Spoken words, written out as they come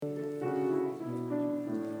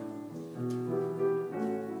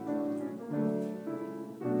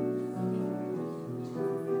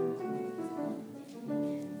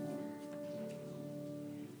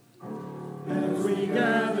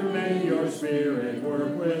your Spirit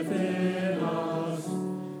work within us.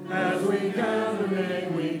 As we gather, may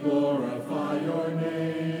we glorify your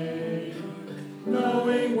name,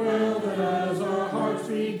 knowing well that as our hearts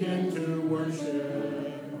begin to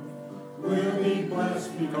worship, we'll be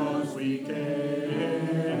blessed because we came.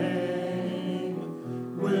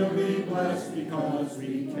 We'll be blessed because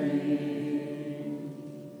we came.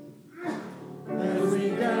 As we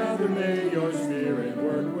gather, may your Spirit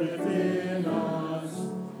work within us.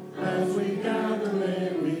 As we gather,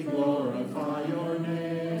 may we glorify your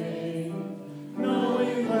name,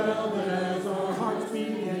 knowing well that as our hearts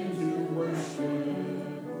begin to worship,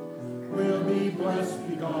 we'll be blessed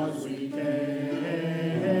because we came.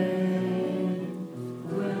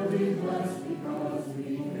 We'll be blessed because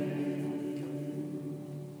we came.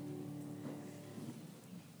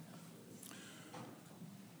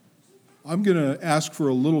 I'm going to ask for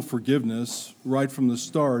a little forgiveness right from the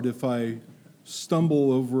start if I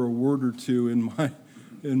stumble over a word or two in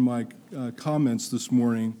my comments this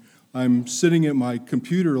morning. I'm sitting at my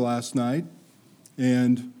computer last night,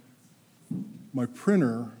 and my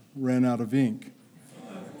printer ran out of ink.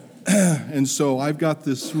 And so I've got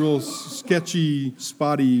this real sketchy,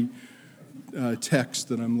 spotty text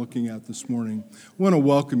that I'm looking at this morning. I want to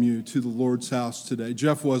welcome you to the Lord's house today.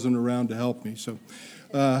 Jeff wasn't around to help me, so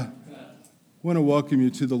I want to welcome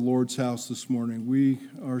you to the Lord's house this morning. We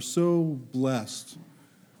are so blessed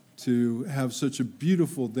to have such a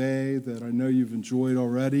beautiful day that I know you've enjoyed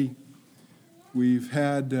already. We've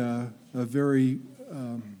had a very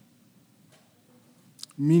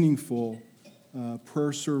meaningful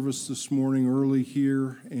prayer service this morning early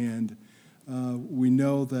here, and we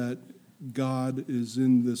know that God is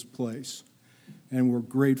in this place, and we're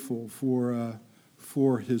grateful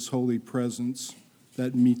for his holy presence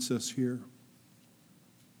that meets us here.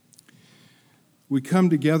 We come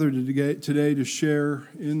together today to share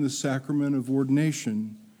in the sacrament of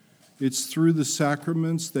ordination. It's through the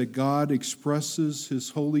sacraments that God expresses his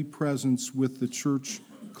holy presence with the church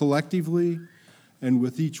collectively and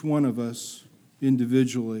with each one of us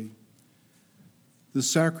individually. The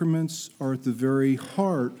sacraments are at the very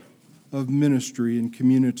heart of ministry and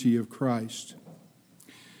community of Christ.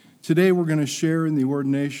 Today we're going to share in the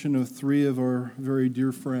ordination of three of our very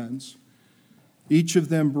dear friends. Each of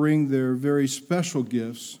them bring their very special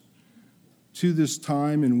gifts to this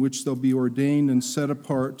time in which they'll be ordained and set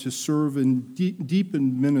apart to serve in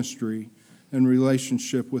deepened ministry and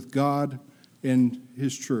relationship with God and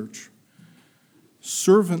his church.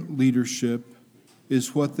 Servant leadership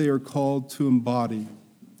is what they are called to embody.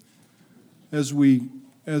 As we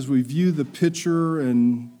view the picture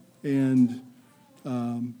and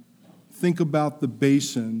think about the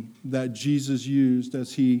basin that Jesus used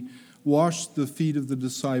as he washed the feet of the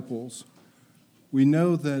disciples, we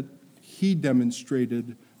know that he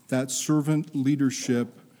demonstrated that servant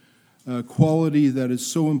leadership quality that is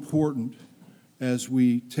so important as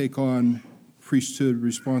we take on priesthood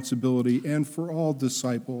responsibility and for all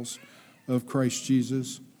disciples of Christ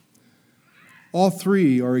Jesus. All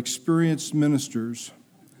three are experienced ministers,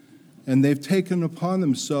 and they've taken upon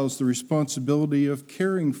themselves the responsibility of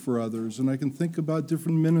caring for others. And I can think about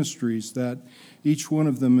different ministries that each one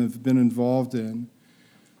of them have been involved in,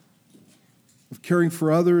 of caring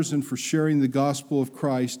for others and for sharing the gospel of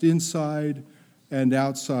Christ inside and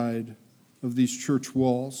outside of these church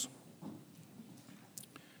walls.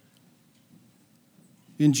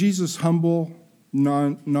 In Jesus' humble,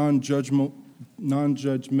 non-judgmental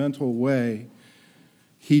way,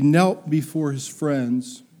 he knelt before his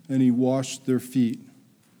friends and he washed their feet.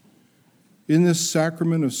 In this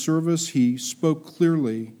sacrament of service, he spoke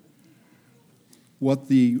clearly what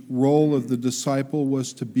the role of the disciple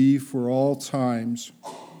was to be for all times.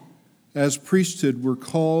 As priesthood, we're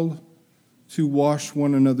called to wash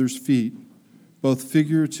one another's feet, both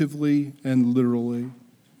figuratively and literally.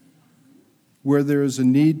 Where there is a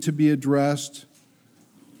need to be addressed,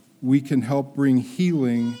 we can help bring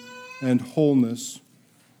healing and wholeness.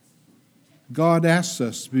 God asks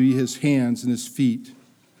us to be his hands and his feet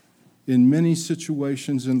in many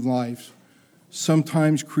situations in life,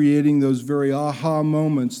 sometimes creating those very aha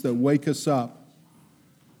moments that wake us up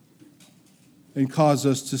and cause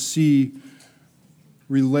us to see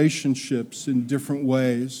relationships in different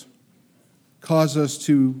ways, cause us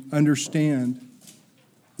to understand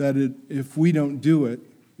that if we don't do it,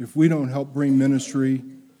 if we don't help bring ministry,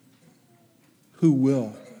 who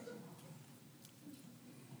will?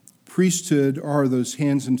 Priesthood are those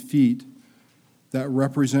hands and feet that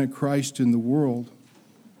represent Christ in the world.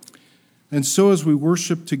 And so as we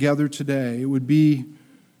worship together today, it would be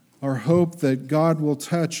our hope that God will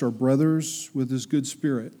touch our brothers with his good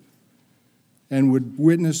spirit and would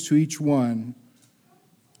witness to each one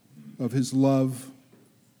of his love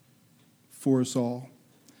for us all.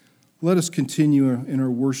 Let us continue in our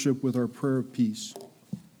worship with our prayer of peace.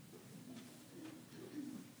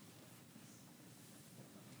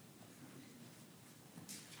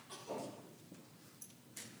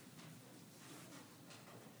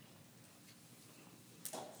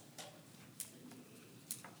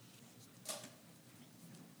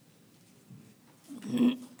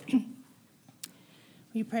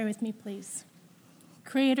 Will you pray with me, please?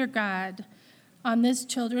 Creator God, on this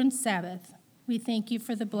Children's Sabbath, we thank you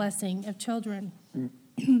for the blessing of children.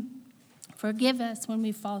 Forgive us when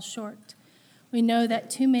we fall short. We know that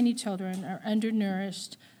too many children are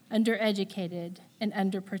undernourished, undereducated, and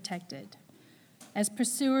underprotected. As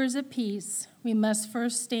pursuers of peace, we must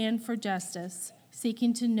first stand for justice,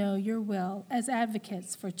 seeking to know your will as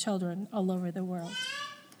advocates for children all over the world.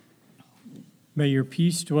 May your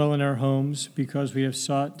peace dwell in our homes because we have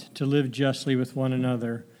sought to live justly with one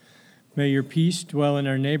another. May your peace dwell in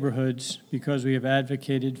our neighborhoods because we have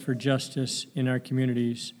advocated for justice in our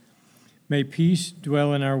communities. May peace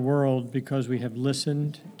dwell in our world because we have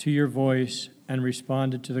listened to your voice and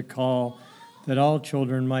responded to the call that all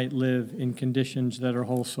children might live in conditions that are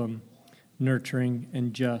wholesome, nurturing,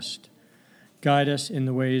 and just. Guide us in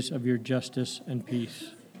the ways of your justice and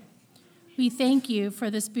peace. We thank you for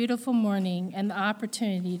this beautiful morning and the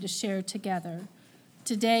opportunity to share together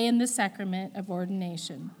today in the sacrament of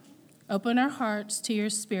ordination. Open our hearts to your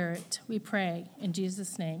Spirit, we pray. In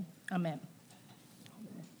Jesus' name, amen.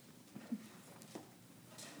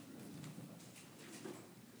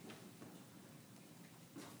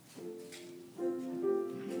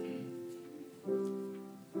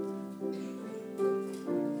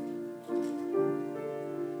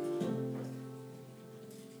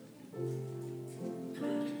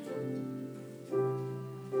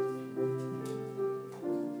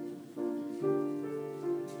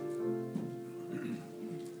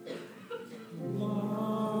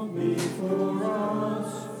 Before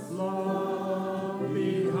us, love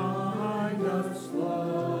behind us,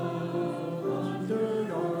 love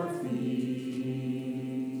under our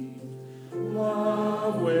feet,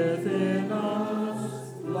 love within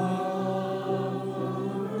us, love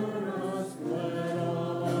over us, let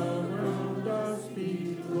all around us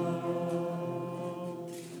be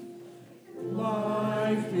love.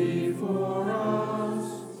 Life before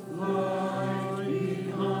us, life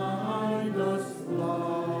behind us,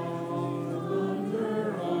 love.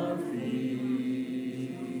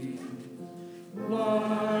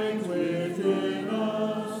 Light within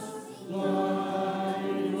us,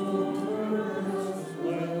 light over us,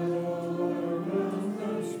 let all around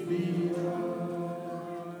us be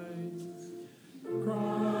light.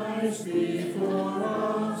 Christ before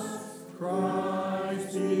us,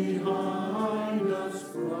 Christ behind us,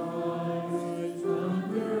 Christ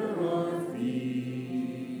under our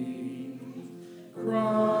feet.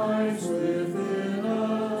 Christ within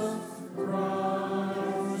us,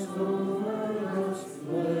 Christ over us,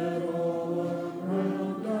 let all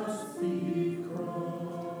around us be Christ.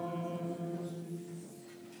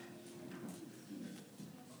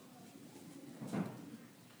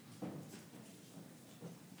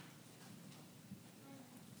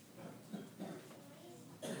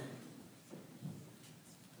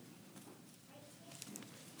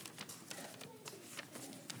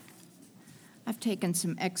 I've taken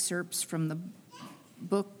some excerpts from the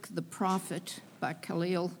book The Prophet by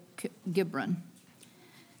Khalil Gibran.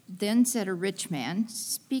 Then said a rich man,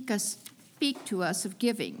 Speak to us of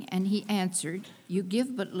giving. And he answered, You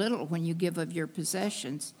give but little when you give of your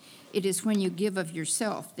possessions. It is when you give of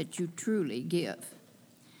yourself that you truly give.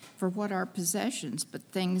 For what are possessions but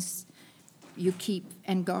things you keep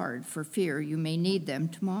and guard for fear you may need them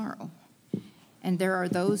tomorrow? And there are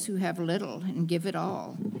those who have little and give it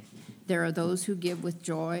all. There are those who give with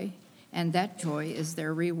joy, and that joy is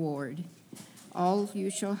their reward. All you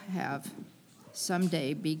shall have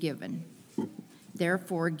someday be given.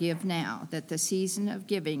 Therefore give now, that the season of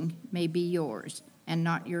giving may be yours, and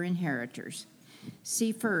not your inheritors.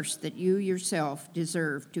 See first that you yourself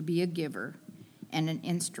deserve to be a giver and an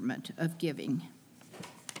instrument of giving.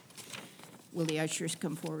 Will the ushers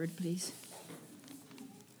come forward, please?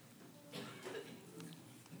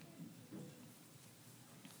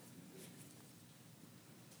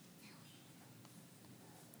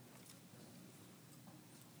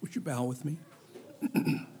 Would you bow with me?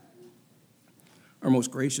 Our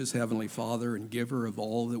most gracious Heavenly Father and giver of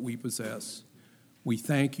all that we possess, we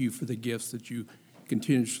thank you for the gifts that you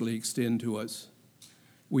continuously extend to us.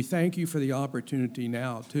 We thank you for the opportunity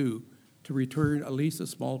now, too, to return at least a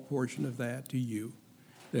small portion of that to you,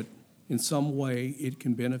 that in some way it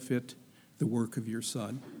can benefit the work of your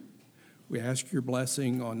Son. We ask your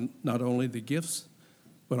blessing on not only the gifts,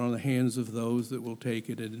 but on the hands of those that will take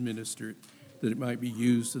it and administer it, that it might be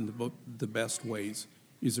used in the best ways,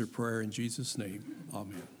 is our prayer in Jesus' name.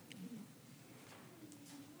 Amen.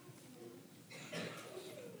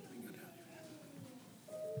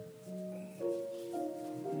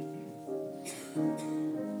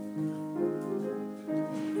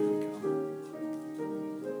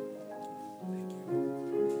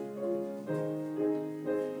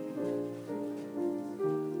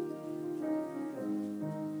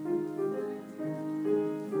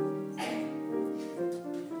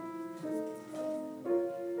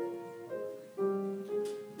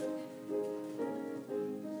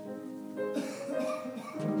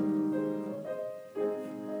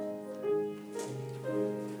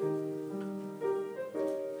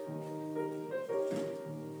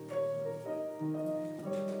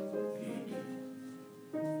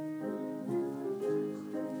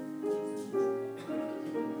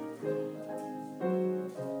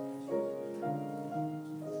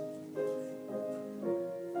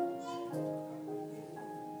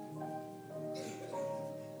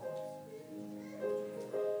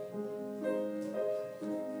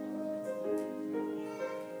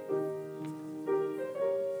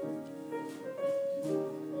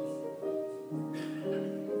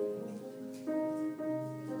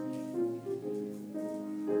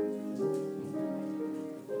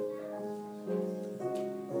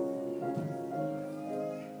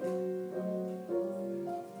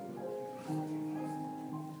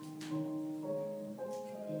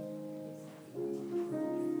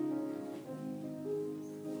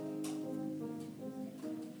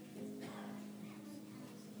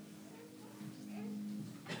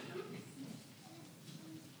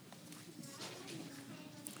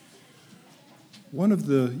 One of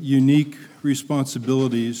the unique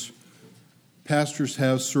responsibilities pastors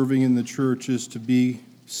have serving in the church is to be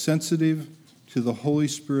sensitive to the Holy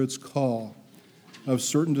Spirit's call of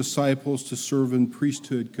certain disciples to serve in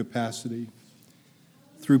priesthood capacity.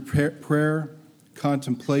 Through prayer,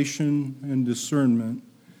 contemplation, and discernment,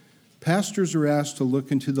 pastors are asked to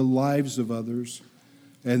look into the lives of others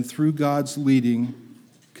and, through God's leading,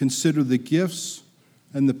 consider the gifts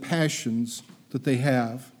and the passions that they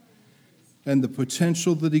have and the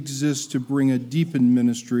potential that exists to bring a deepened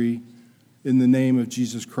ministry in the name of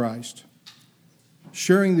Jesus Christ.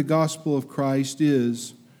 Sharing the gospel of Christ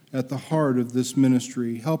is at the heart of this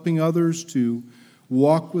ministry, helping others to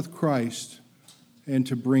walk with Christ and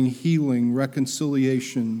to bring healing,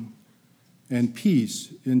 reconciliation, and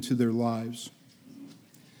peace into their lives.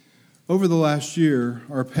 Over the last year,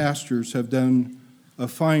 our pastors have done a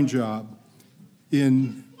fine job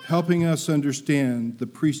in helping us understand the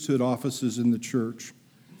priesthood offices in the church.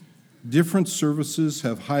 Different services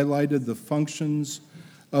have highlighted the functions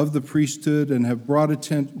of the priesthood and have brought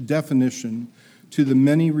a definition to the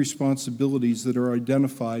many responsibilities that are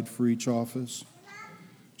identified for each office.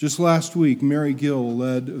 Just last week, Mary Gill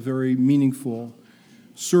led a very meaningful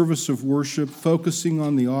service of worship focusing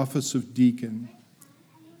on the office of deacon.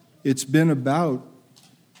 It's been about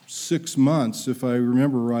 6 months, if I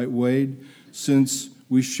remember right, Wade, since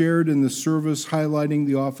we shared in the service highlighting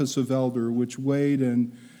the office of elder, which Wade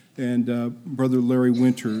and Brother Larry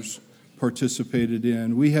Winters participated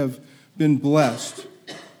in. We have been blessed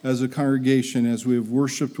as a congregation as we have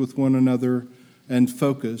worshiped with one another and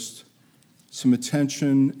focused some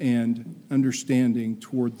attention and understanding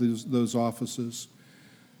toward those offices.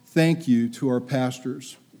 Thank you to our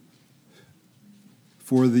pastors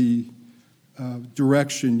for the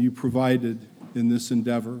direction you provided in this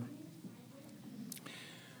endeavor.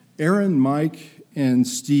 Aaron, Mike, and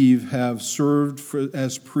Steve have served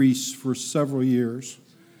as priests for several years.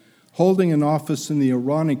 Holding an office in the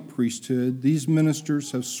Aaronic priesthood, these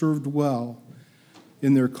ministers have served well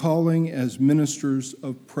in their calling as ministers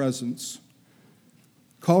of presence.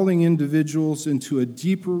 Calling individuals into a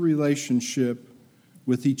deeper relationship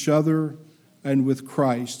with each other and with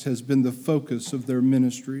Christ has been the focus of their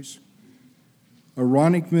ministries.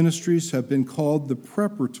 Aaronic ministries have been called the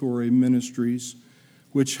preparatory ministries,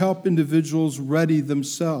 which help individuals ready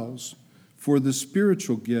themselves for the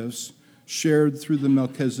spiritual gifts shared through the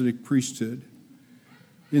Melchizedek priesthood.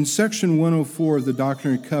 In section 104 of the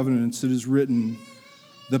Doctrine and Covenants, it is written,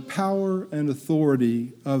 "The power and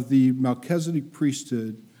authority of the Melchizedek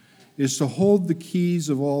priesthood is to hold the keys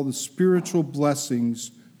of all the spiritual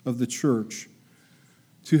blessings of the church,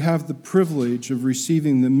 to have the privilege of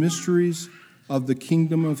receiving the mysteries of the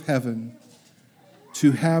kingdom of heaven,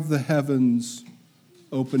 to have the heavens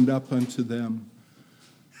opened up unto them."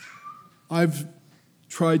 I've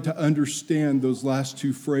tried to understand those last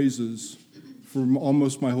two phrases for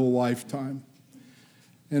almost my whole lifetime.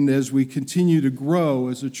 And as we continue to grow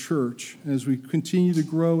as a church, as we continue to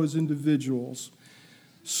grow as individuals,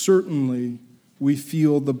 certainly we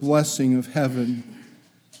feel the blessing of heaven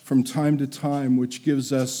from time to time, which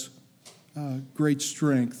gives us great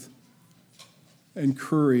strength and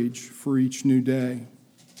courage for each new day.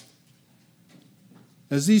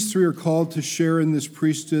 As these three are called to share in this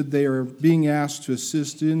priesthood, they are being asked to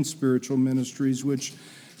assist in spiritual ministries, which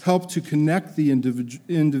help to connect the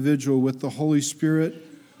individual with the Holy Spirit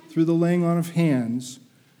through the laying on of hands.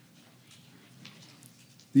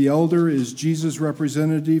 The elder is Jesus'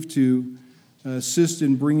 representative to assist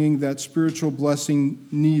in bringing that spiritual blessing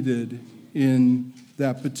needed in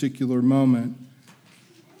that particular moment.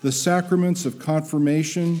 The sacraments of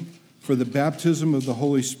confirmation for the baptism of the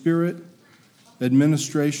Holy Spirit,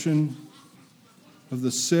 administration of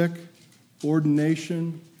the sick,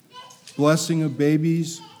 ordination, blessing of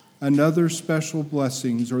babies, and other special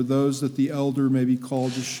blessings are those that the elder may be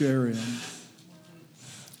called to share in.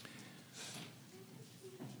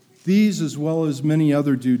 These, as well as many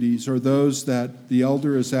other duties, are those that the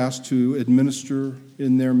elder is asked to administer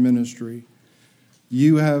in their ministry.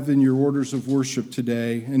 You have in your orders of worship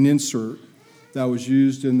today an insert that was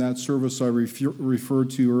used in that service I referred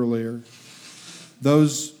to earlier.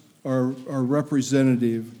 Those are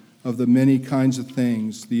representative of the many kinds of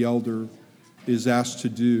things the elder is asked to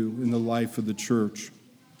do in the life of the church.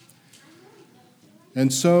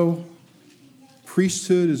 And so,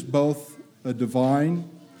 priesthood is both a divine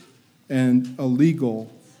and a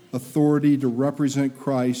legal authority to represent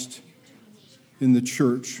Christ in the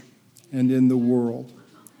church and in the world.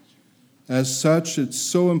 As such, it's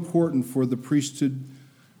so important for the priesthood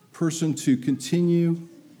person to continue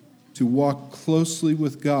to walk closely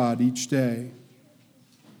with God each day,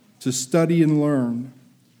 to study and learn,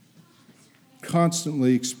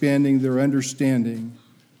 constantly expanding their understanding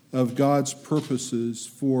of God's purposes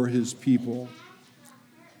for his people.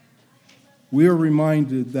 We are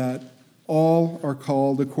reminded that all are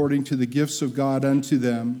called according to the gifts of God unto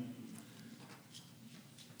them.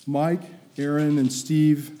 Mike, Aaron, and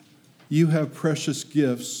Steve, you have precious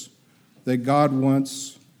gifts that God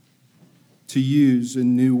wants to use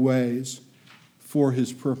in new ways for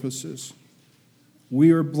his purposes.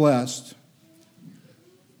 We are blessed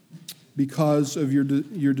because of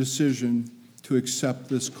your decision to accept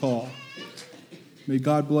this call. May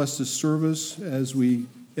God bless this service as we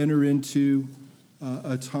enter into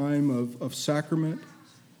a time of sacrament,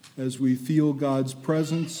 as we feel God's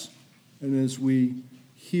presence, and as we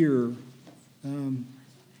hear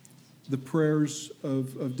the prayers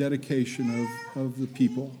of dedication of the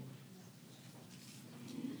people.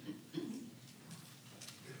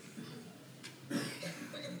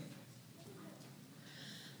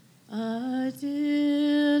 A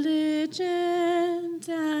diligent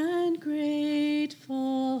and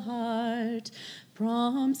grateful heart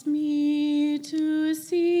prompts me to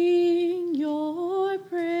sing your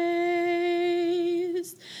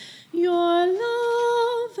praise. Your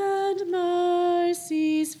love and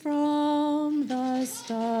mercies from the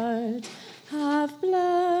start have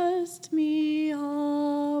blessed me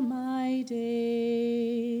all my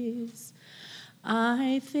days.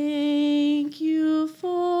 I thank you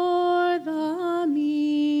for the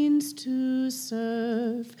means to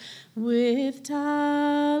serve with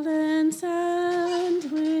talents and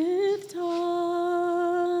with tithes,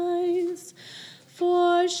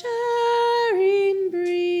 for sharing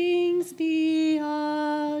brings the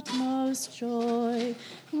utmost joy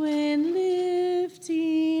when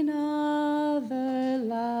lifting other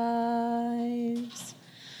lives.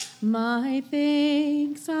 My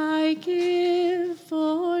thanks I give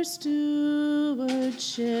for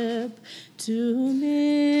stewardship to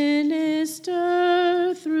minister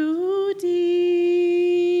through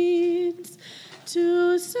deeds,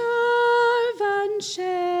 to serve and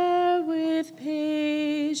share with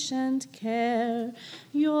patient care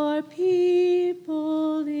your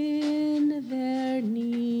people in their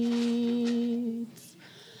needs.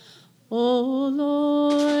 O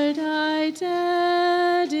Lord, I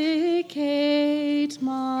dedicate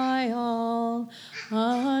my all,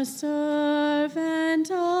 a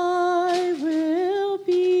servant I will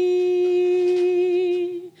be.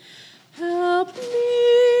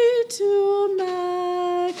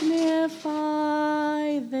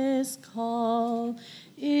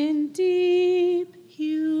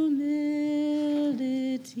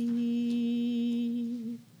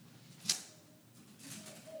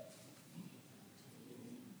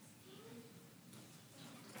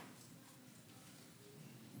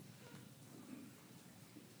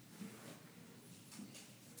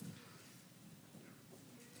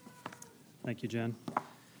 Thank you, Jen.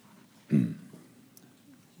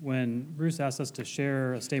 When Bruce asked us to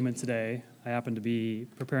share a statement today, I happened to be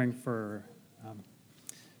preparing for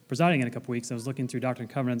presiding in a couple weeks. I was looking through Doctrine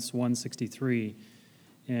and Covenants 163,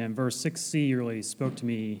 and verse 6c really spoke to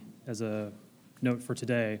me as a note for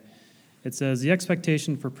today. It says, "The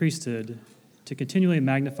expectation for priesthood to continually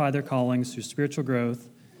magnify their callings through spiritual growth,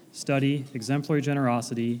 study, exemplary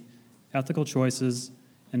generosity, ethical choices,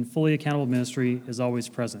 and fully accountable ministry is always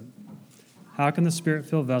present. How can the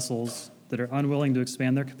Spirit-filled vessels that are unwilling to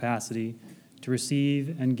expand their capacity to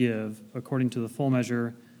receive and give according to the full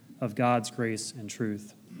measure of God's grace and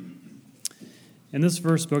truth?" And this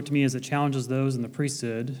verse spoke to me as it challenges those in the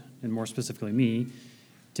priesthood, and more specifically me,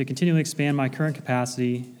 to continually expand my current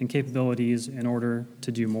capacity and capabilities in order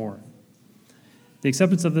to do more. The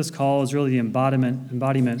acceptance of this call is really the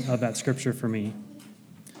embodiment of that scripture for me.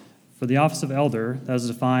 For the office of elder, that is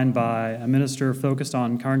defined by a minister focused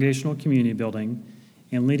on congregational community building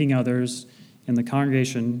and leading others in the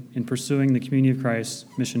congregation in pursuing the community of Christ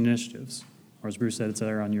mission initiatives. Or as Bruce said, it's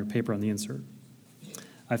there on your paper on the insert.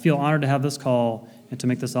 I feel honored to have this call and to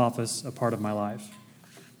make this office a part of my life.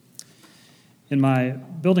 In my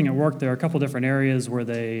building at work, there are a couple different areas where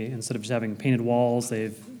they, instead of just having painted walls,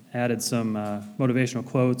 they've added some motivational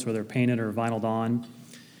quotes where they're painted or vinyled on.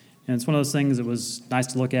 And it's one of those things that was nice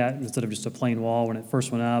to look at instead of just a plain wall when it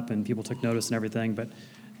first went up and people took notice and everything. But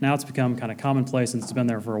now it's become kind of commonplace and it's been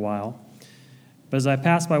there for a while. But as I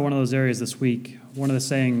passed by one of those areas this week, one of the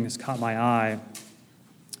sayings caught my eye,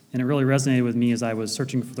 and it really resonated with me as I was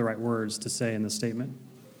searching for the right words to say in this statement.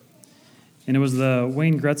 And it was the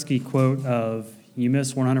Wayne Gretzky quote of, "You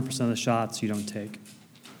miss 100% of the shots you don't take."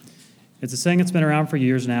 It's a saying that's been around for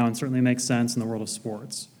years now and certainly makes sense in the world of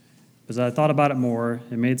sports. As I thought about it more,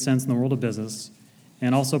 it made sense in the world of business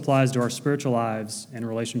and also applies to our spiritual lives and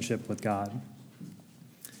relationship with God.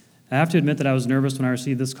 I have to admit that I was nervous when I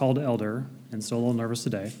received this call to elder, and still a little nervous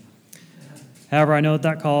today. However, I know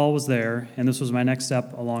that call was there, and this was my next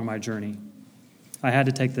step along my journey. I had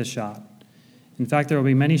to take this shot. In fact, there will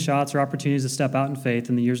be many shots or opportunities to step out in faith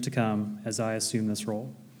in the years to come as I assume this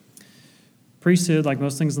role. Priesthood, like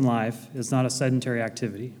most things in life, is not a sedentary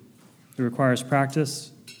activity. It requires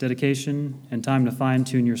practice, dedication, and time to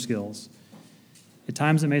fine-tune your skills. At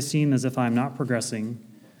times it may seem as if I'm not progressing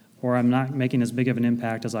or I'm not making as big of an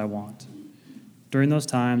impact as I want. During those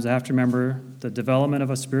times, I have to remember the development of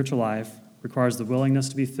a spiritual life requires the willingness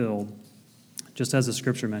to be filled, just as the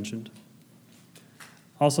scripture mentioned.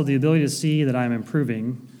 Also, the ability to see that I'm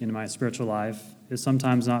improving in my spiritual life is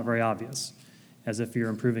sometimes not very obvious, as if you're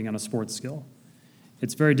improving on a sports skill.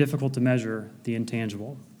 It's very difficult to measure the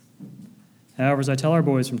intangible. However, as I tell our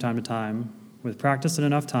boys from time to time, with practice and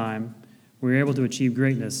enough time, we're able to achieve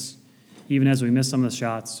greatness, even as we miss some of the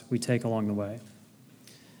shots we take along the way.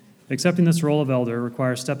 Accepting this role of elder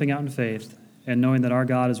requires stepping out in faith and knowing that our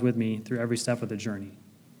God is with me through every step of the journey.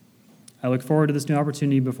 I look forward to this new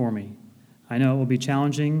opportunity before me. I know it will be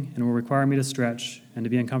challenging and will require me to stretch and to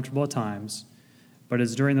be uncomfortable at times, but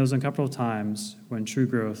it's during those uncomfortable times when true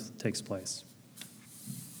growth takes place.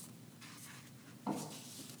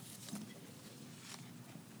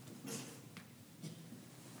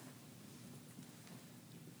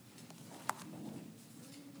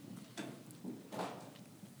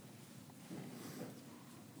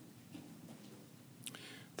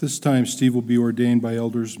 This time, Steve will be ordained by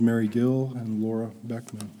Elders Mary Gill and Laura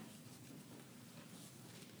Beckman.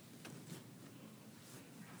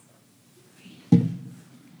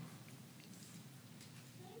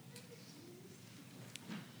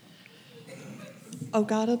 O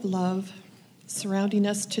God of love, surrounding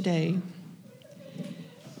us today,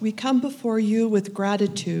 we come before you with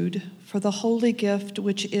gratitude for the holy gift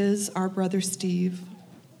which is our brother Steve.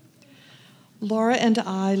 Laura and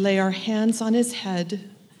I lay our hands on his head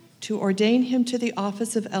to ordain him to the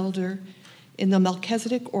office of elder in the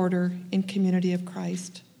Melchizedek order in Community of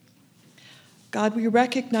Christ. God, we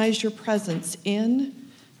recognize your presence in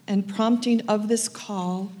and prompting of this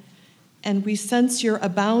call, and we sense your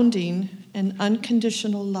abounding and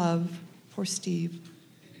unconditional love for Steve.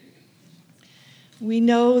 We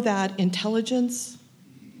know that intelligence,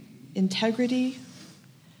 integrity,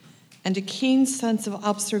 and a keen sense of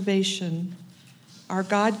observation are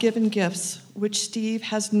God-given gifts which Steve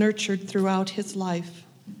has nurtured throughout his life.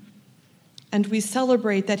 And we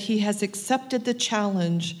celebrate that he has accepted the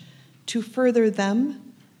challenge to further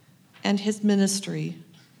them and his ministry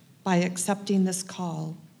by accepting this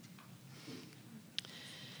call.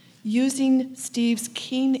 Using Steve's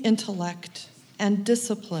keen intellect and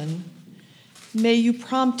discipline, may you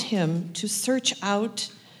prompt him to search out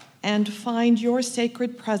and find your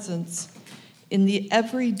sacred presence in the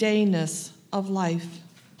everydayness of life,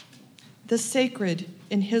 the sacred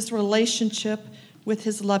in his relationship with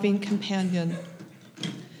his loving companion,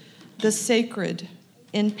 the sacred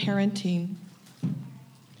in parenting,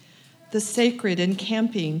 the sacred in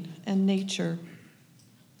camping and nature,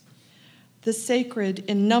 the sacred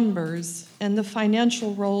in numbers and the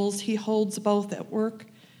financial roles he holds both at work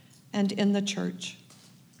and in the church,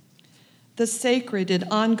 the sacred in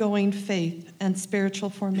ongoing faith and spiritual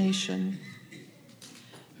formation,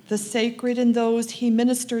 the sacred in those he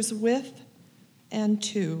ministers with and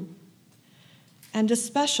to, and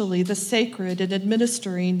especially the sacred in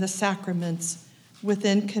administering the sacraments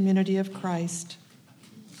within Community of Christ.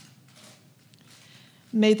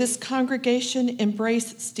 May this congregation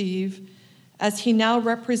embrace Steve as he now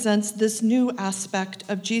represents this new aspect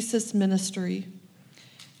of Jesus' ministry,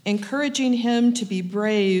 encouraging him to be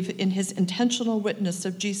brave in his intentional witness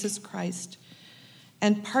of Jesus Christ,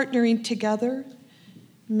 and partnering together,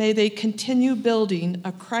 may they continue building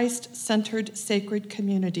a Christ-centered sacred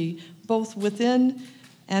community, both within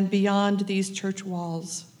and beyond these church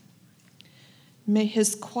walls. May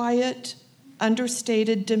his quiet,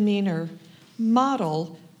 understated demeanor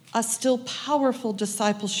model a still powerful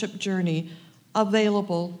discipleship journey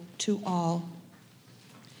available to all.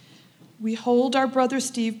 We hold our brother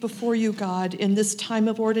Steve before you, God, in this time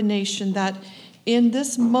of ordination, that in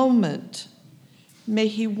this moment, may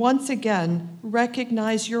he once again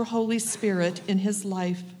recognize your Holy Spirit in his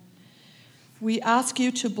life. We ask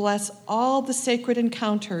you to bless all the sacred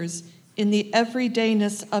encounters in the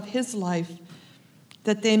everydayness of his life,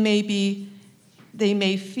 that they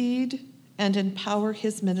may feed and empower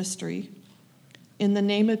his ministry. In the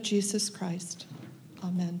name of Jesus Christ,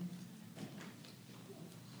 amen.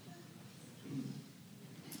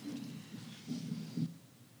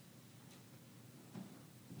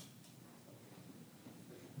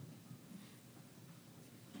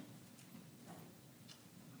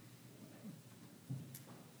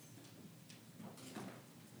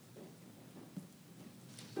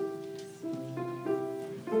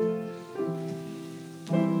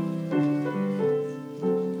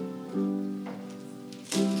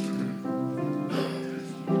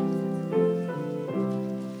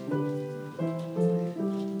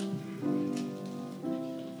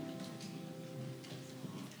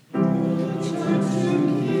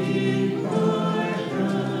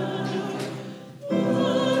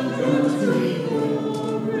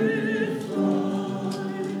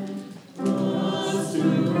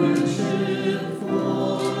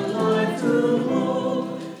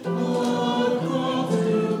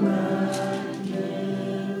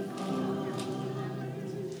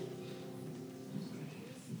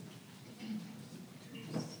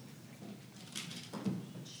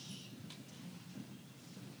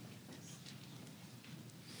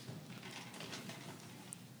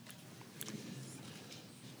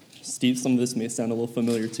 Steve, some of this may sound a little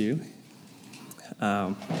familiar to you.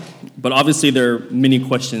 But obviously there are many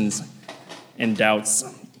questions and doubts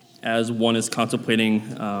as one is contemplating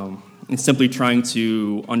and simply trying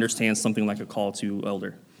to understand something like a call to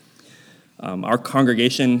elder. Our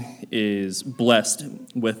congregation is blessed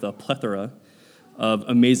with a plethora of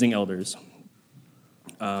amazing elders.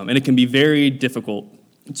 And it can be very difficult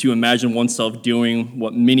to imagine oneself doing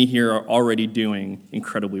what many here are already doing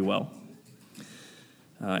incredibly well.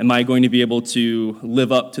 Am I going to be able to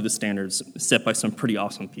live up to the standards set by some pretty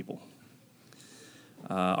awesome people?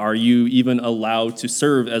 Are you even allowed to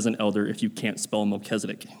serve as an elder if you can't spell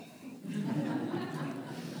Melchizedek?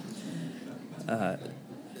 The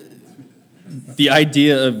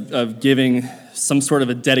idea of giving some sort of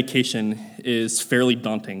a dedication is fairly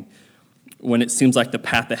daunting when it seems like the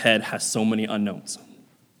path ahead has so many unknowns.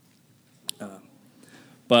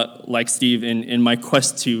 But like Steve, in my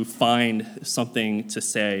quest to find something to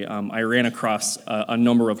say, I ran across a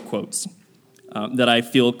number of quotes that I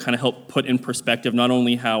feel kind of help put in perspective not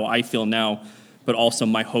only how I feel now, but also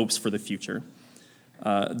my hopes for the future.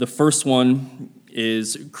 The first one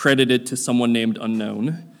is credited to someone named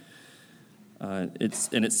Unknown.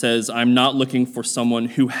 It says, "I'm not looking for someone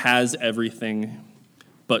who has everything,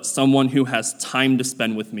 but someone who has time to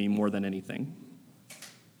spend with me more than anything."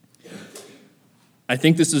 I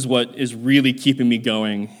think this is what is really keeping me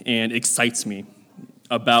going and excites me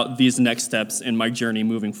about these next steps in my journey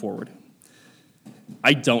moving forward.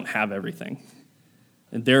 I don't have everything.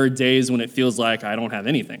 And there are days when it feels like I don't have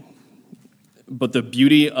anything. But the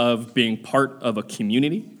beauty of being part of a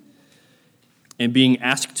community and being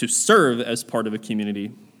asked to serve as part of a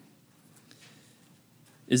community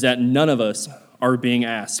is that none of us are being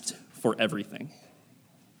asked for everything.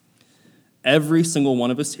 Every single one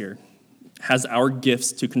of us here has our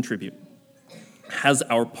gifts to contribute. has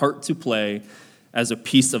our part to play as a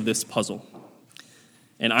piece of this puzzle.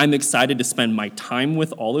 And I'm excited to spend my time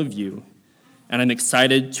with all of you, and I'm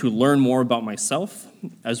excited to learn more about myself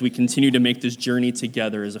as we continue to make this journey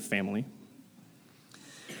together as a family.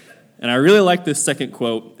 And I really like this second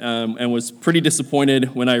quote and was pretty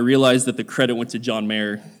disappointed when I realized that the credit went to John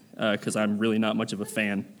Mayer, because I'm really not much of a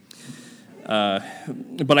fan.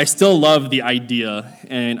 But I still love the idea,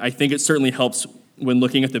 and I think it certainly helps when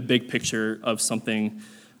looking at the big picture of something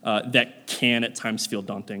that can at times feel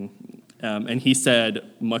daunting. And he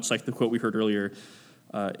said, much like the quote we heard earlier,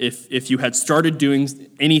 if you had started doing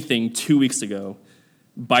anything 2 weeks ago,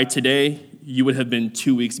 by today you would have been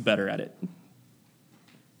 2 weeks better at it.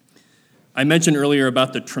 I mentioned earlier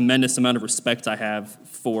about the tremendous amount of respect I have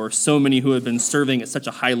for so many who have been serving at such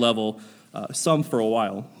a high level, some for a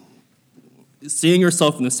while. Seeing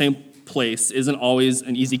yourself in the same place isn't always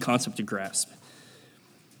an easy concept to grasp.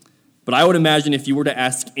 But I would imagine if you were to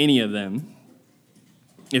ask any of them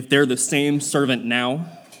if they're the same servant now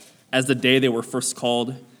as the day they were first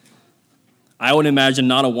called, I would imagine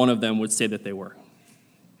not a one of them would say that they were.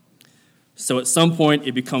 So at some point,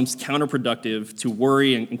 it becomes counterproductive to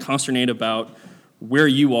worry and consternate about where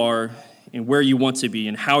you are and where you want to be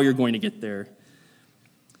and how you're going to get there.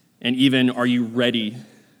 And even, are you ready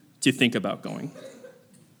to think about going?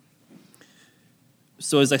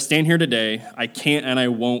 So as I stand here today, I can't and I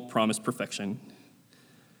won't promise perfection.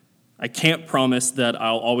 I can't promise that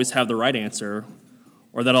I'll always have the right answer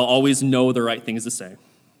or that I'll always know the right things to say.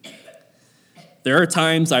 There are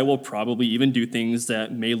times I will probably even do things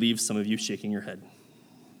that may leave some of you shaking your head.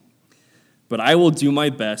 But I will do my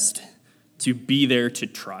best to be there to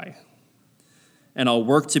try. And I'll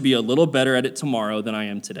work to be a little better at it tomorrow than I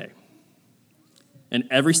am today. And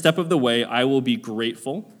every step of the way, I will be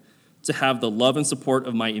grateful to have the love and support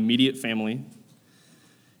of my immediate family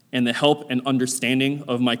and the help and understanding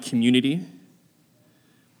of my community.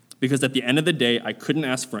 Because at the end of the day, I couldn't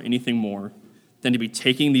ask for anything more than to be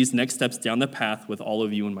taking these next steps down the path with all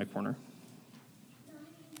of you in my corner.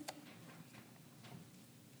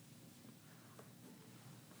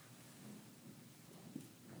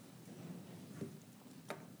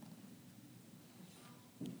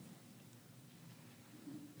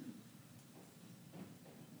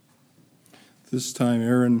 This time,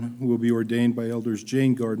 Aaron will be ordained by Elders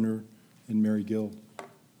Jane Gardner and Mary Gill.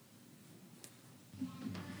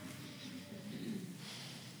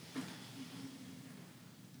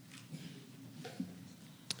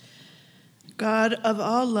 God of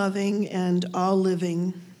all loving and all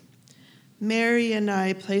living, Mary and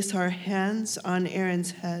I place our hands on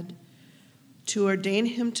Aaron's head to ordain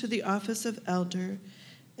him to the office of elder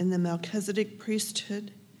in the Melchizedek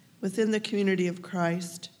priesthood within the community of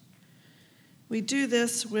Christ. We do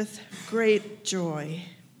this with great joy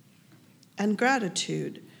and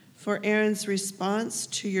gratitude for Aaron's response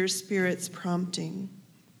to your Spirit's prompting.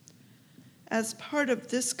 As part of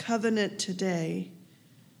this covenant today,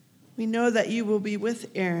 we know that you will be with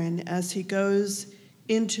Aaron as he goes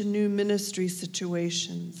into new ministry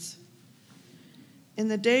situations. In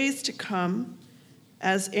the days to come,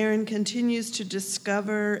 as Aaron continues to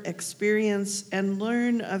discover, experience, and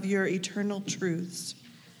learn of your eternal truths,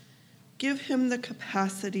 give him the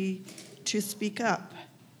capacity to speak up,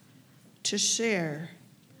 to share,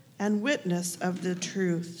 and witness of the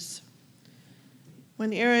truths.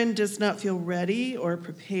 When Aaron does not feel ready or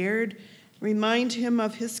prepared, remind him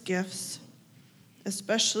of his gifts,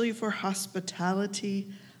 especially for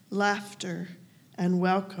hospitality, laughter, and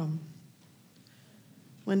welcome.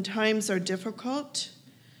 When times are difficult,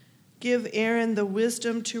 give Aaron the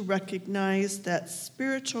wisdom to recognize that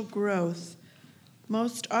spiritual growth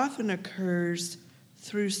most often occurs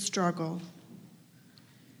through struggle.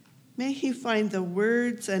 May he find the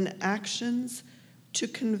words and actions to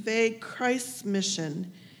convey Christ's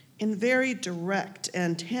mission in very direct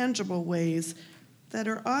and tangible ways that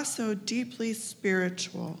are also deeply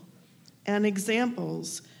spiritual and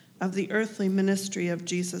examples of the earthly ministry of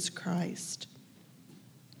Jesus Christ.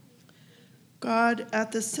 God,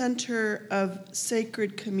 at the center of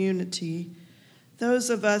sacred community,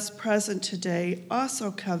 those of us present today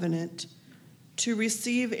also covenant to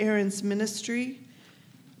receive Aaron's ministry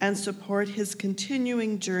and support his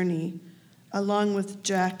continuing journey along with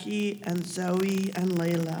Jackie and Zoe and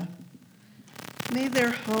Layla. May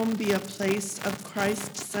their home be a place of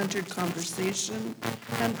Christ-centered conversation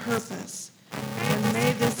and purpose, and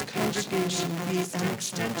may this congregation be an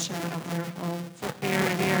extension of their home for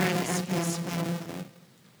Aaron and his family.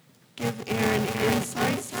 Give Aaron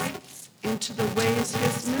insights into the ways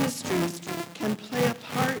his ministries can play a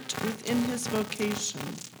part within his vocation.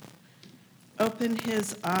 Open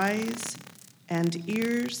his eyes and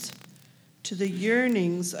ears to the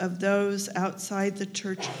yearnings of those outside the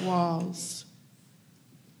church walls.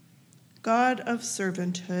 God of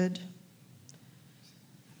servanthood,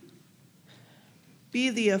 be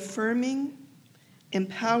the affirming,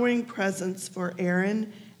 empowering presence for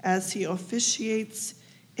Aaron as he officiates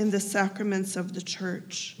in the sacraments of the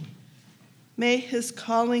church. May his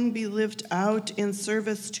calling be lived out in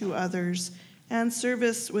service to others and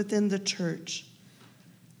service within the church.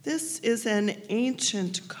 This is an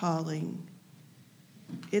ancient calling.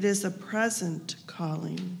 It is a present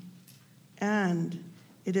calling, and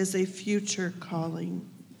it is a future calling.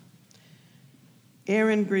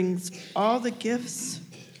 Aaron brings all the gifts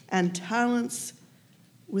and talents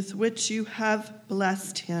with which you have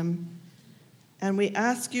blessed him, and we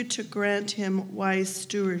ask you to grant him wise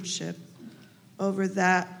stewardship over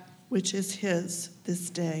that which is his this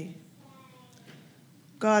day.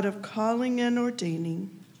 God of calling and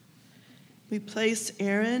ordaining, we place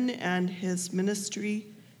Aaron and his ministry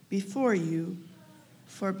before you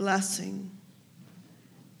for blessing.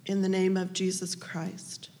 In the name of Jesus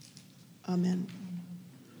Christ, amen.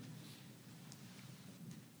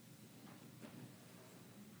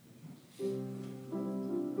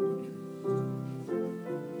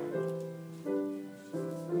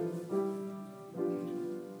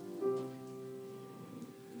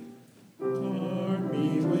 Guard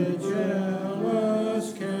me with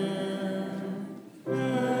jealous care,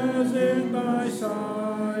 as in thy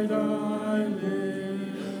sight I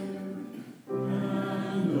live.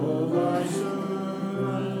 And O thy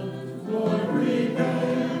servant, Lord,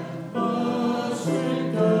 prepare a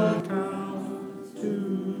strict account to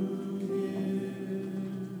give.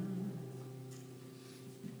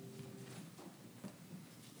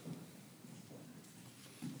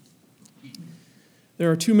 There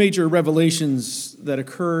are two major revelations that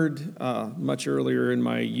occurred much earlier in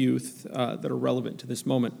my youth that are relevant to this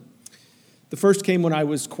moment. The first came when I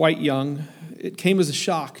was quite young. It came as a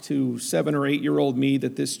shock to 7 or 8 year old me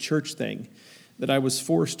that this church thing that I was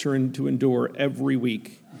forced to endure every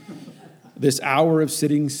week, this hour of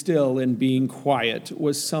sitting still and being quiet,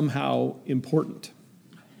 was somehow important.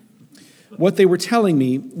 What they were telling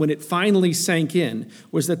me when it finally sank in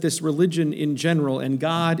was that this religion in general, and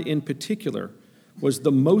God in particular, was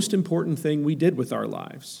the most important thing we did with our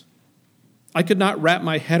lives. I could not wrap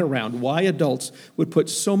my head around why adults would put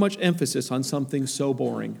so much emphasis on something so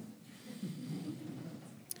boring.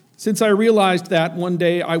 Since I realized that one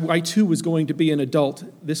day I too was going to be an adult,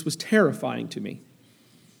 this was terrifying to me.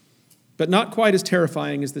 But not quite as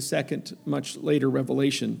terrifying as the second, much later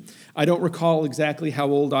revelation. I don't recall exactly how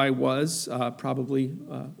old I was, probably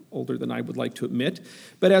older than I would like to admit.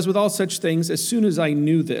 But as with all such things, as soon as I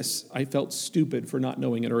knew this, I felt stupid for not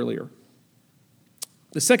knowing it earlier.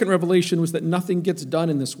 The second revelation was that nothing gets done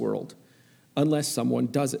in this world unless someone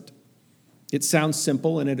does it. It sounds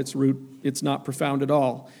simple, and at its root, it's not profound at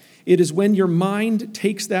all. It is when your mind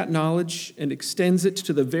takes that knowledge and extends it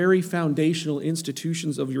to the very foundational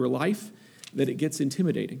institutions of your life that it gets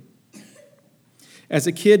intimidating. As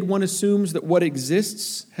a kid, one assumes that what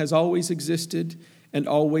exists has always existed and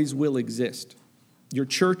always will exist. Your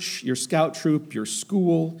church, your scout troop, your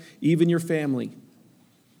school, even your family.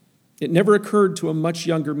 It never occurred to a much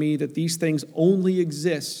younger me that these things only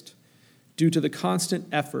exist due to the constant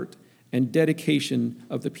effort and dedication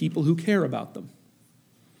of the people who care about them.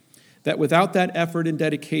 That without that effort and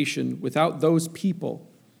dedication, without those people,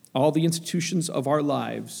 all the institutions of our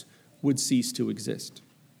lives would cease to exist.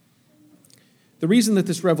 The reason that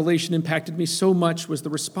this revelation impacted me so much was the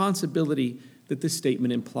responsibility that this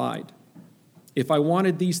statement implied. If I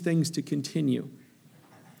wanted these things to continue,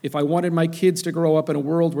 if I wanted my kids to grow up in a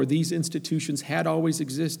world where these institutions had always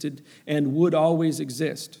existed and would always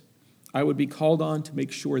exist, I would be called on to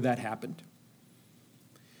make sure that happened.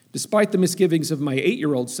 Despite the misgivings of my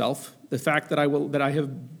 8-year-old self, the fact that I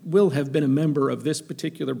will have been a member of this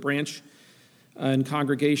particular branch and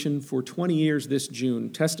congregation for 20 years this June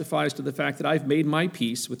testifies to the fact that I've made my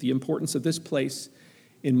peace with the importance of this place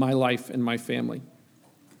in my life and my family.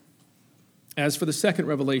 As for the second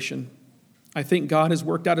revelation, I think God has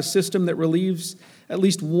worked out a system that relieves at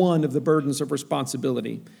least one of the burdens of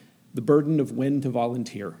responsibility, the burden of when to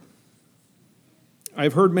volunteer.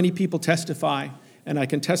 I've heard many people testify, and I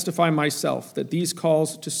can testify myself, that these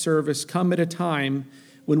calls to service come at a time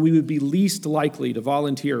when we would be least likely to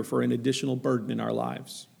volunteer for an additional burden in our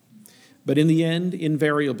lives. But in the end,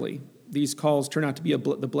 invariably, these calls turn out to be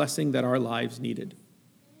the blessing that our lives needed.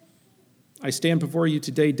 I stand before you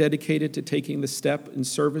today dedicated to taking the step in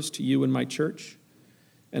service to you and my church,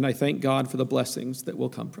 and I thank God for the blessings that will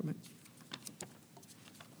come from it.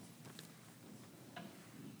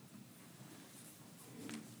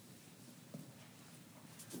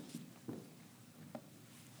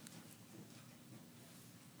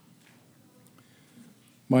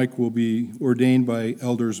 Mike will be ordained by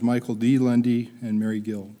elders Michael D. Lundy and Mary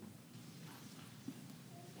Gill.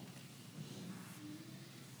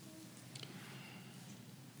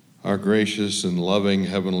 Our gracious and loving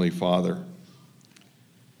Heavenly Father,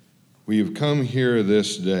 we have come here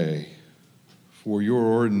this day for your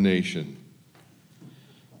ordination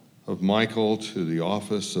of Michael to the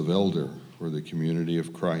office of elder for the Community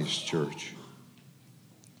of Christ Church.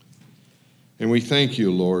 And we thank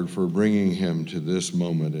you, Lord, for bringing him to this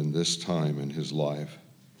moment and this time in his life.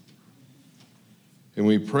 And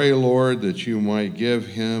we pray, Lord, that you might give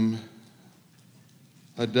him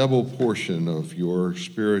a double portion of your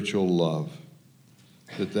spiritual love,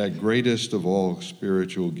 that greatest of all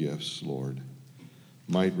spiritual gifts, Lord,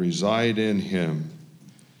 might reside in him,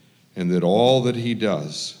 and that all that he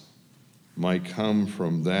does might come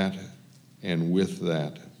from that and with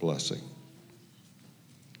that blessing.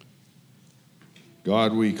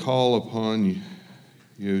 God, we call upon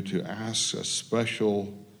you to ask a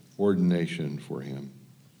special ordination for him,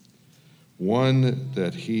 one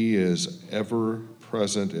that he is ever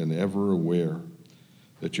present and ever aware,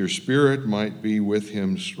 that your Spirit might be with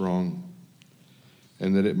him strong,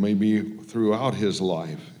 and that it may be throughout his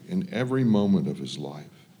life, in every moment of his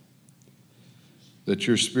life, that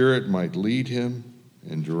your Spirit might lead him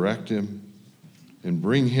and direct him and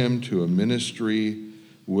bring him to a ministry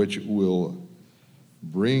which will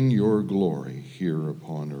bring your glory here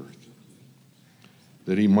upon earth,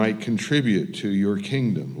 that he might contribute to your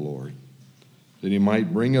kingdom, Lord, that he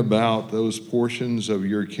might bring about those portions of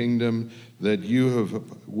your kingdom that you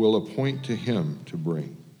will appoint to him to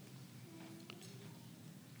bring,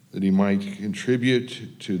 that he might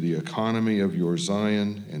contribute to the economy of your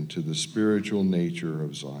Zion and to the spiritual nature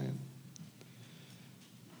of Zion,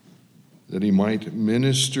 that he might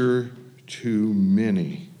minister to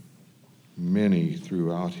many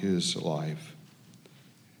throughout his life,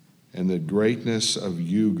 and the greatness of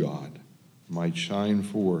you, God, might shine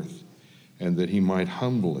forth, and that he might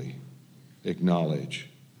humbly acknowledge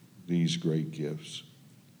these great gifts.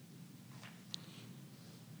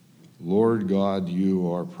 Lord God,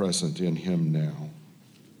 you are present in him now,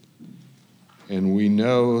 and we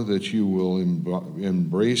know that you will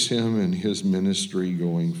embrace him in his ministry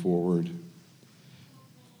going forward.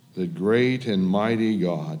 The great and mighty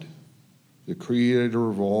God, the creator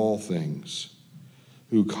of all things,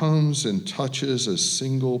 who comes and touches a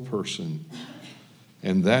single person,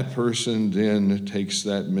 and that person then takes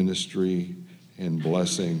that ministry and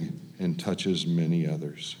blessing and touches many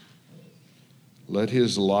others. Let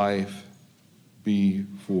his life be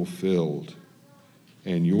fulfilled,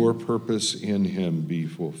 and your purpose in him be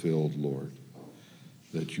fulfilled, Lord,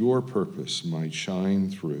 that your purpose might shine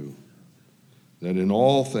through, that in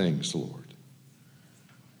all things, Lord,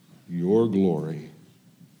 your glory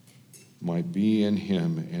might be in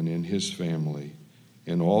him and in his family,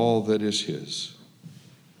 in all that is his,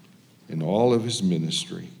 in all of his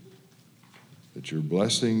ministry, that your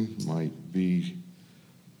blessing might be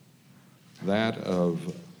that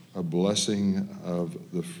of a blessing of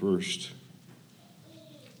the first.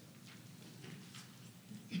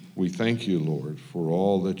 We thank you, Lord, for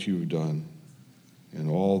all that you've done and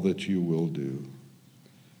all that you will do.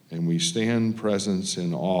 And we stand present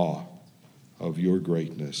in awe of your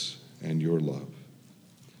greatness and your love.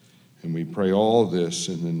 And we pray all this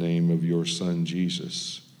in the name of your Son,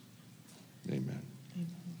 Jesus. Amen.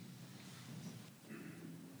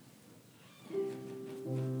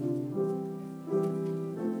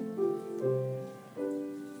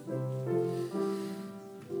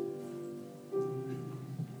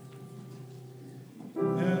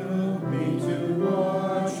 Help me to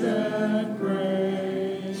watch and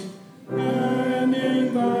pray, and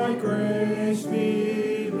in thy grace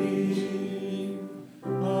believe,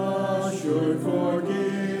 assured,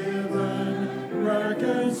 forgiven,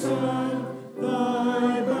 reconciled,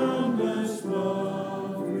 thy boundless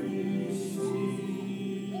love receive.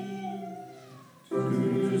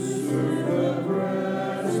 To serve the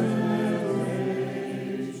present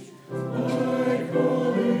age, thy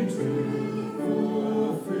calling to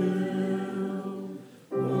fulfill.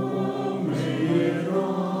 Oh, may it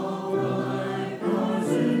all thy powers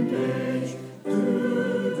engage to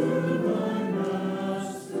do thy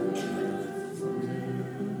Master's will.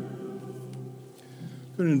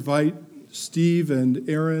 Going to invite Steve and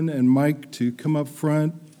Aaron and Mike to come up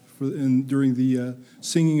front during the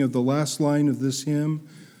singing of the last line of this hymn.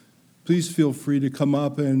 Please feel free to come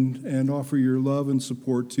up and offer your love and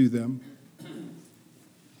support to them.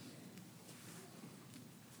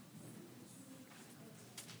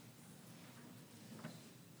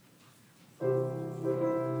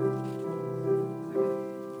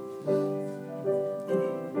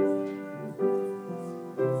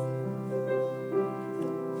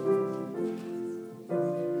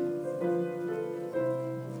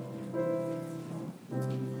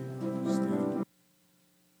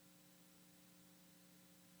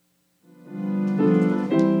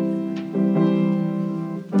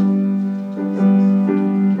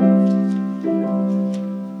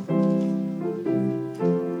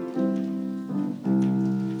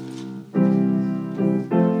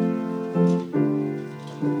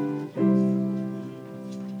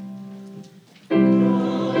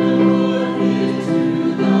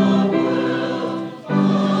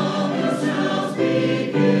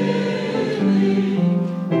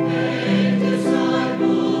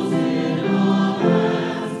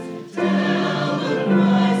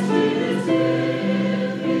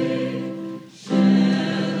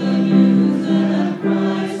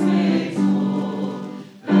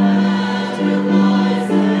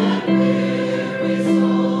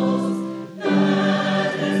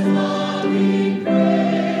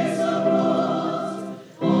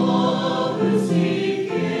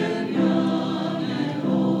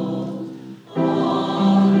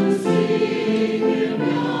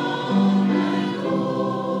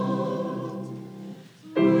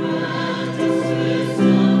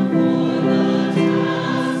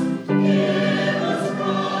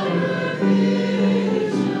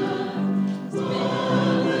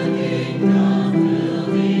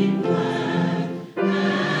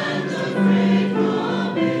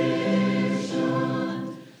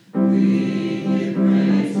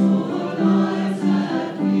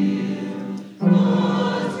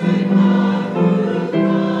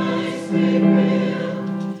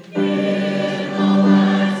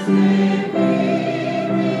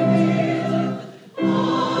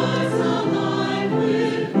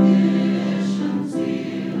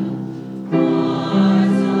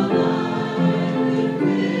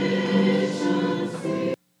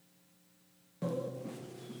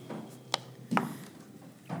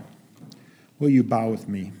 Will you bow with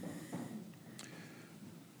me?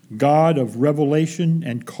 God of revelation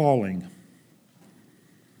and calling,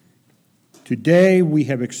 today we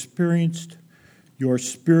have experienced your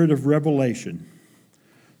spirit of revelation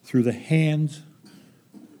through the hands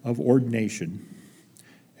of ordination,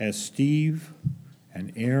 as Steve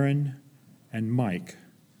and Aaron and Mike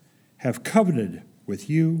have covenanted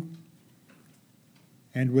with you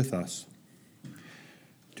and with us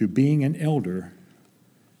to being an elder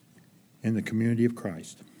in the community of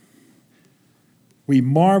Christ. We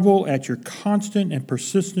marvel at your constant and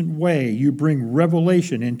persistent way you bring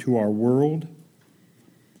revelation into our world,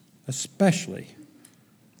 especially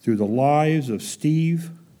through the lives of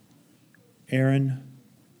Steve, Aaron,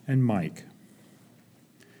 and Mike.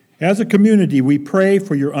 As a community, we pray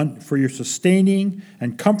for your sustaining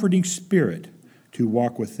and comforting spirit to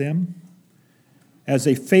walk with them as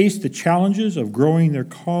they face the challenges of growing their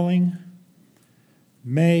calling.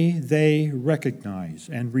 May they recognize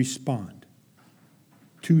and respond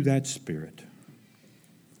to that spirit.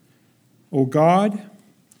 O God,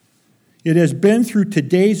 it has been through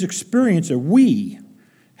today's experience that we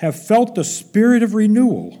have felt the spirit of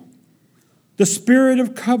renewal, the spirit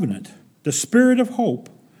of covenant, the spirit of hope,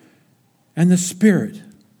 and the spirit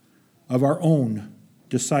of our own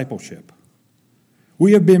discipleship.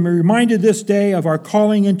 We have been reminded this day of our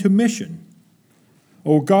calling into mission.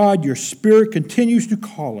 O God, your Spirit continues to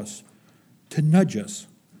call us, to nudge us,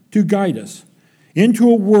 to guide us into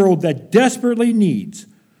a world that desperately needs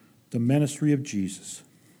the ministry of Jesus.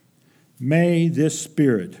 May this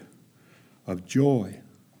spirit of joy,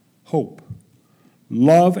 hope,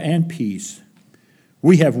 love, and peace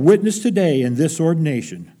we have witnessed today in this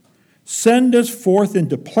ordination send us forth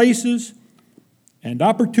into places and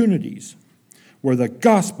opportunities where the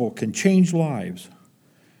gospel can change lives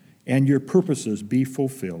and your purposes be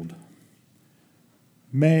fulfilled.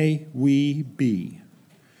 May we be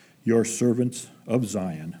your servants of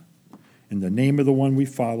Zion. In the name of the one we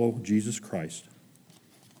follow, Jesus Christ.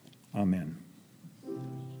 Amen.